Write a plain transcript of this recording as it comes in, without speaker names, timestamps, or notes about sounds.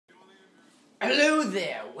Hello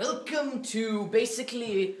there, welcome to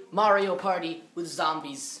basically Mario Party with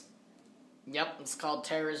zombies. Yep, it's called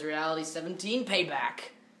TIR XVII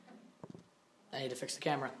Payback. I need to fix the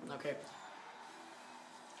camera. Okay.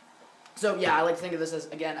 So yeah, I like to think of this as,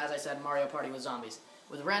 again, as I said, Mario Party with zombies.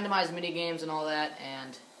 With randomized mini games and all that,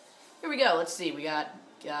 and here we go, let's see, we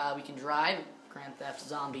can drive, Grand Theft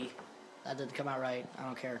Zombie. That didn't come out right, I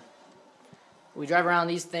don't care. We drive around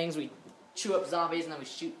these things, we chew up zombies, and then we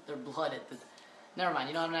shoot their blood at the... Never mind,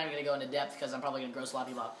 you know, I'm not even going to go into depth because I'm probably going to gross a lot of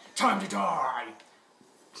people out. Time to die!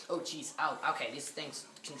 Oh, jeez, ow, okay, these things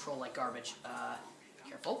control like garbage.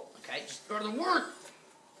 Careful, okay, just go to the work!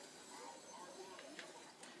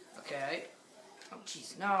 Okay. Oh,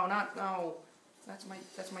 jeez, no. That's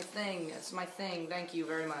my thing, thank you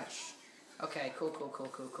very much. Okay, cool.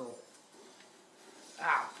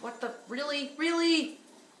 Ow, what the, really?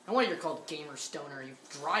 No wonder you're called Gamer Stoner, you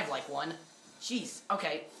drive like one. Jeez,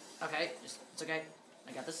 okay, it's okay.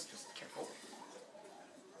 I got this, just careful.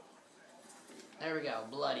 There we go,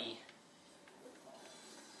 bloody.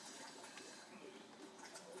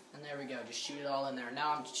 And there we go, just shoot it all in there.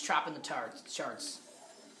 Now I'm just chopping the charts.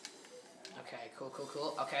 Okay,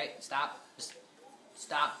 cool. Okay, stop. Just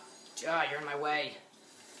stop. Ah, you're in my way.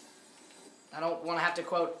 I don't want to have to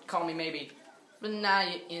quote, call me maybe. But now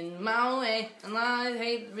you're in my way, and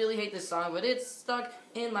I really hate this song, but it's stuck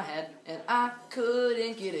in my head, and I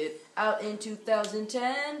couldn't get it out in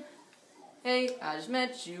 2010. Hey, I just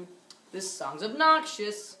met you. This song's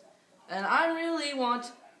obnoxious, and I really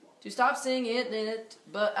want to stop singing it,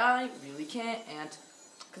 but I really can't,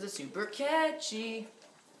 because it's super catchy.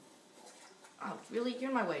 Oh, really? You're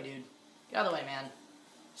in my way, dude. Get out of the way, man.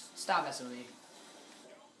 Just stop messing with me.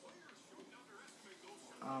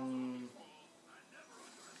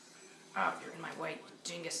 Oh, you're in my way,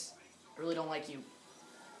 dingus. I really don't like you.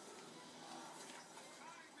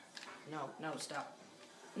 No, stop.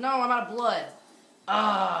 No, I'm out of blood.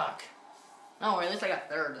 Ugh. No, at least I got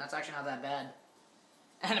third. That's actually not that bad.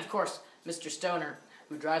 And of course, Mr. Stoner,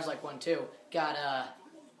 who drives like one too, got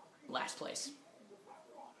last place.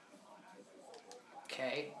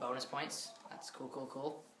 Okay, bonus points. That's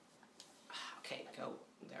cool. Okay, go.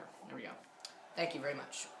 There we go. Thank you very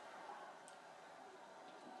much.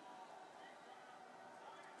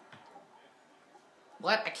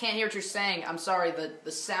 What? I can't hear what you're saying. I'm sorry,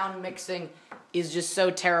 the sound mixing is just so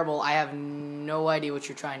terrible. I have no idea what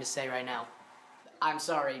you're trying to say right now. I'm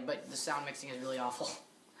sorry, but the sound mixing is really awful.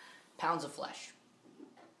 Pounds of flesh.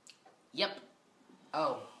 Yep.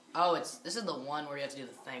 Oh, this is the one where you have to do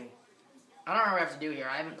the thing. I don't know what I have to do here.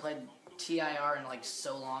 I haven't played TIR in like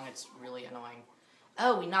so long, it's really annoying.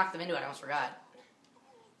 Oh, we knocked them into it, I almost forgot.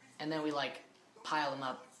 And then we like pile them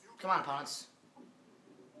up. Come on, opponents.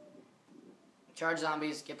 Charge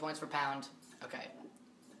zombies, get points for pound. Okay.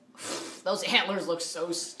 Those antlers look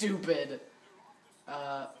so stupid.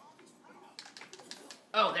 Oh,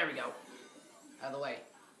 there we go. Out of the way.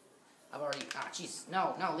 I've already... Ah, jeez.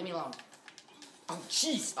 No, leave me alone. Oh,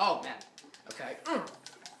 jeez. Oh, man. Okay. Out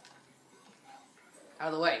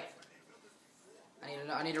of the way.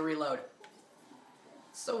 I need to reload.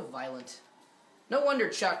 It's so violent. No wonder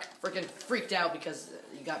Chuck freaking freaked out because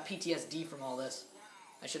you got PTSD from all this.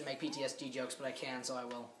 I shouldn't make PTSD jokes, but I can, so I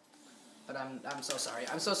will. But I'm so sorry.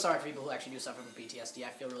 I'm so sorry for people who actually do suffer from PTSD. I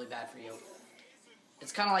feel really bad for you.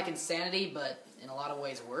 It's kind of like insanity, but in a lot of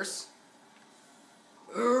ways worse.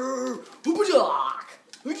 I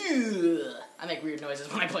make weird noises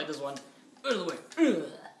when I play this one. Out of the way.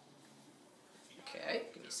 Okay,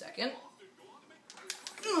 give me a second.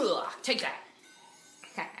 Take that.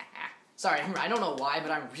 Sorry, I don't know why,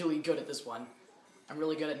 but I'm really good at this one. I'm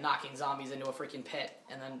really good at knocking zombies into a freaking pit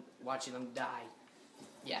and then watching them die.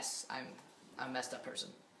 Yes, I'm a messed up person.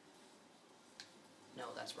 No,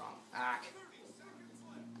 that's wrong.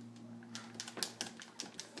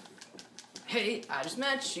 Hey, I just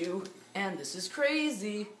met you, and this is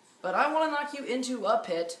crazy, but I want to knock you into a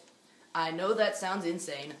pit. I know that sounds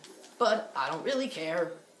insane, but I don't really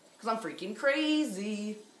care, because I'm freaking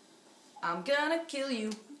crazy. I'm gonna kill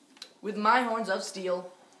you with my horns of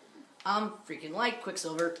steel. I'm freaking like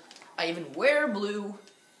Quicksilver. I even wear blue.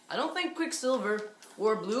 I don't think Quicksilver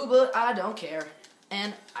wore blue, but I don't care.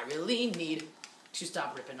 And I really need to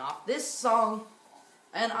stop ripping off this song.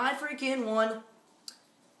 And I freaking won.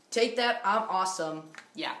 Take that, I'm awesome.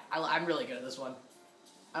 Yeah, I'm really good at this one.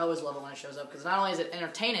 I always love it when it shows up, because not only is it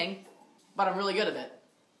entertaining, but I'm really good at it.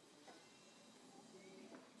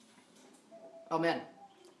 Oh man,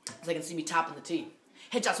 they can see me topping the T.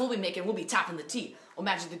 Headshots we'll be topping the T. Or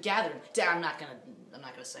Magic the Gathering. I'm not gonna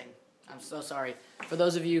sing. I'm so sorry. For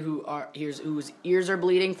those of you whose ears are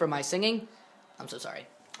bleeding from my singing, I'm so sorry.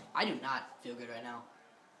 I do not feel good right now.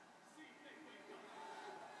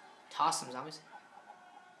 Toss some zombies.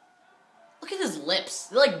 Look at his lips.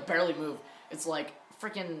 They like barely move. It's like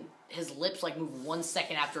freaking his lips like move 1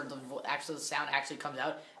 second after the sound actually comes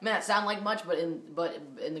out. It may not sound like much, but in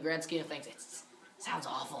the grand scheme of things, it sounds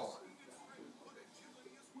awful.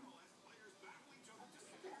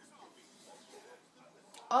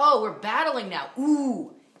 Oh, we're battling now.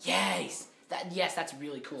 Ooh, yes. Yes, that's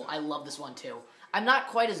really cool. I love this one too. I'm not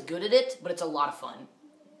quite as good at it, but it's a lot of fun.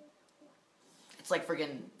 It's like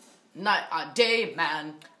friggin' day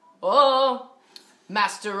man. Oh,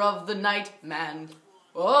 master of the night man.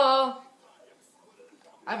 Oh.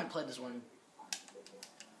 I haven't played this one.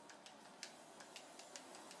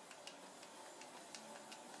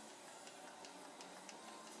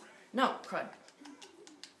 No, crud.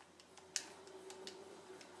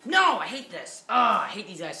 No, I hate this. Oh, I hate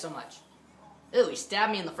these guys so much. Ew, he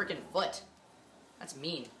stabbed me in the freaking foot. That's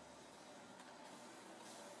mean.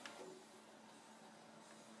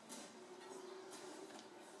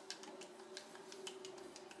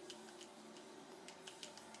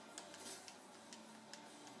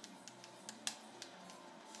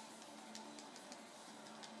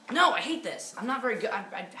 No, I hate this. I'm not very good.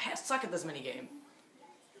 I suck at this minigame.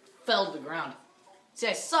 Fell to the ground. See,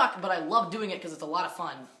 I suck, but I love doing it because it's a lot of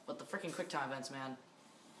fun. But the freaking quick time events, man.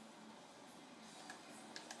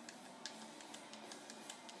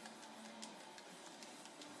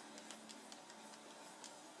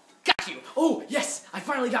 Got you! Oh, yes! I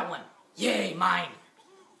finally got one! Yay, mine!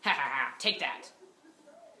 Ha ha ha, take that.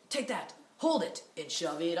 Take that, hold it, and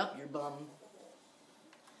shove it up your bum.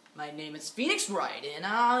 My name is Phoenix Wright, and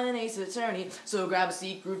I'm an ace attorney. So grab a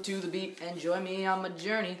seat, groove to the beat, and join me on my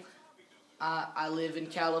journey. I live in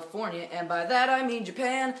California, and by that I mean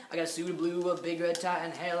Japan. I got a suit of blue, a big red tie,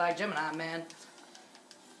 and hair like Gemini Man.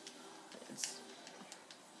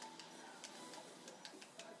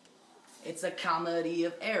 It's a comedy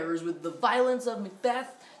of errors with the violence of Macbeth.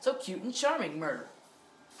 So cute and charming, murder.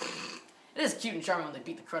 It is cute and charming when they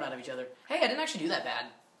beat the crud out of each other. Hey, I didn't actually do that bad.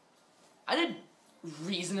 I did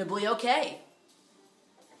reasonably okay.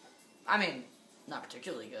 I mean, not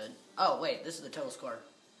particularly good. Oh, wait, this is the total score.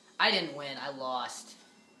 I didn't win, I lost.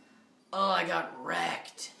 Oh, I got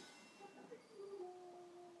wrecked.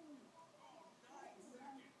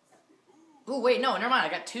 Ooh, wait, no, never mind. I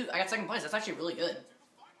got second place. That's actually really good.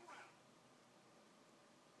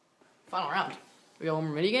 Final round. We got one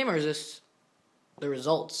more minigame, or is this the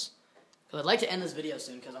results? Because I'd like to end this video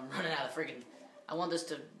soon, because I'm running out of freaking... I want this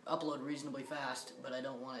to upload reasonably fast, but I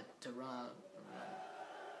don't want it to run...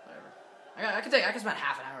 Whatever. I can spend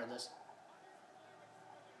half an hour of this.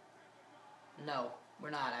 No,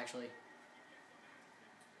 we're not, actually.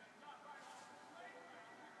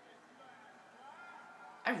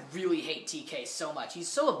 I really hate TK so much. He's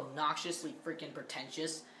so obnoxiously freaking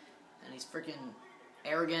pretentious, and he's freaking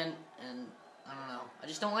arrogant, and I don't know. I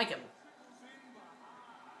just don't like him.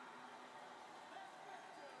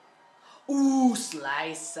 Ooh,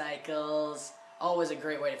 slice cycles. Always a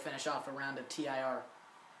great way to finish off a round of TIR.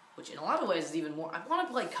 Which in a lot of ways is even more... I want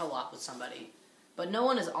to play co-op with somebody. But no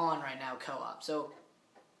one is on right now co-op. So,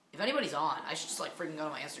 if anybody's on, I should just like freaking go to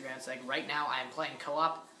my Instagram and say, right now I am playing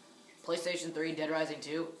co-op. PlayStation 3, Dead Rising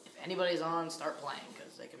 2. If anybody's on, start playing,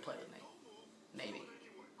 because they can play with me. Maybe.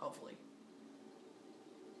 Hopefully.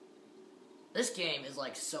 This game is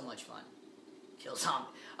like so much fun. Kill zombies.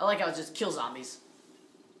 I like how it's just kill zombies.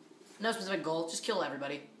 No specific goal, just kill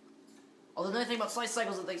everybody. Although the only thing about slice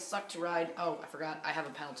cycles is that they suck to ride. Oh, I forgot, I have a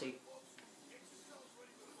penalty.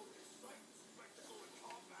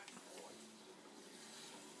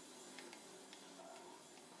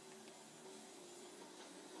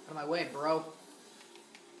 Out of my way, bro.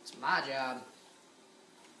 It's my job.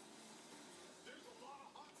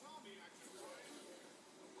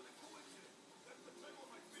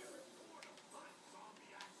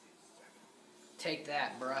 Take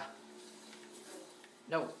that, bruh.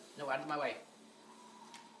 No, out of my way.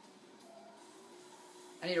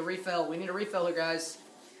 I need a refill. We need a refill here, guys.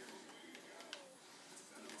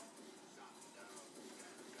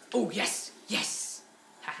 Oh, yes! Yes!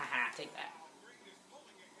 Ha ha ha, take that.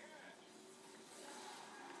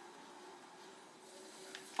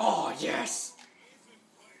 Oh, yes!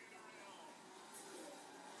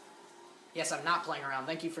 Yes, I'm not playing around.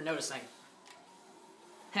 Thank you for noticing.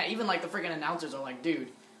 Even like the freaking announcers are like, dude,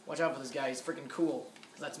 watch out for this guy. He's freaking cool.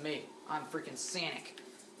 Because that's me. I'm freaking Sonic.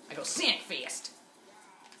 I go Sonic fast.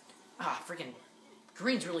 Ah, freaking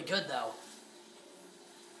green's really good, though.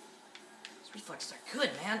 His reflexes are good,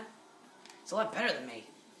 man. He's a lot better than me.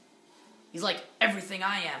 He's like everything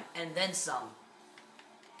I am, and then some.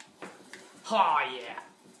 Oh, yeah.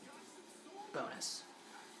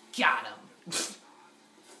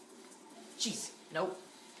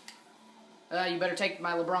 You better take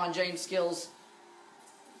my LeBron James skills.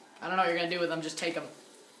 I don't know what you're going to do with them. Just take them.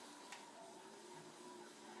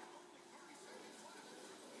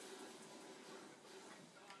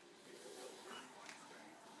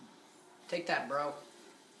 Take that, bro.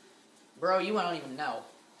 Bro, you don't even know.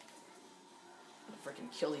 I'm gonna freaking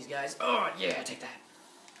kill these guys. Oh, yeah, take that.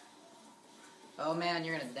 Oh, man,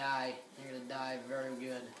 you're gonna die. You're gonna die very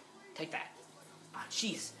good. Take that. Ah,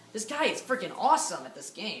 jeez. This guy is freaking awesome at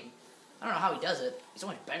this game. I don't know how he does it. He's so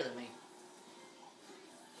much better than me.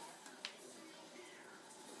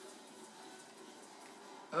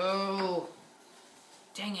 Oh.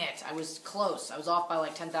 Dang it. I was close. I was off by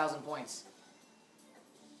like 10,000 points.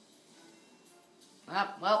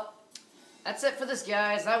 Well, that's it for this,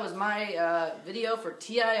 guys. That was my video for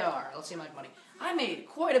TIR. Let's see how much money. I made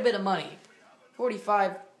quite a bit of money.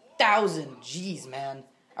 45,000. Jeez, man.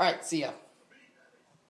 Alright, see ya.